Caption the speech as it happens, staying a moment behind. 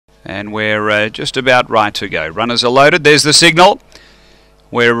And we're just about right to go. Runners are loaded. There's the signal.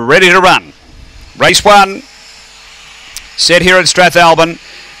 We're ready to run. Race 1. Set here at Strathalbyn.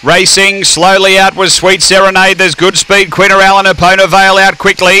 Racing slowly out was Sweet Serenade. There's good speed. Quinnerallen, Epona Vale out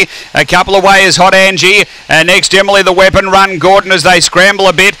quickly. A couple away is Hot Angie. Next, Emily the Weapon. Run Gordon as they scramble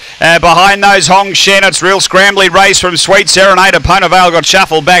a bit. Behind those, Hong Shen. It's real scrambly race from Sweet Serenade. Epona Vale got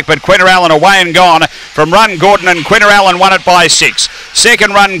shuffled back, but Quinnerallen away and gone from Run Gordon, and Quinnerallen won it by 6.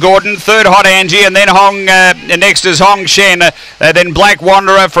 Second, Run Gordon. Third, Hot Angie, and then next is Hong Shen. Then Black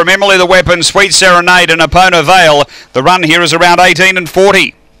Wanderer from Emily the Weapon, Sweet Serenade, and Epona Vale. The run here is around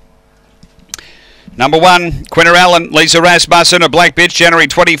 18:40. Number 1, Quinnerallen, Lisa Rasmussen, a black bitch, January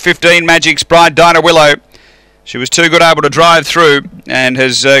 2015, Magic's Bride, Dinah Willow. She was too good able to drive through and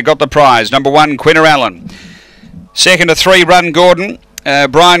has got the prize. Number 1, Quinnerallen. Second to 3, Run Gordon,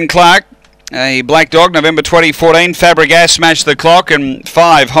 Brian Clark, a black dog, November 2014, Fabregas smashed the clock. And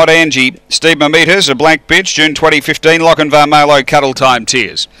 5, Hot Angie, Steve Mametas, a black bitch, June 2015, Lochinvar Molo, Cuddle Time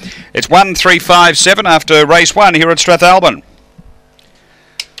Tears. It's 1-3-5-7 after race 1 here at Strathalbyn.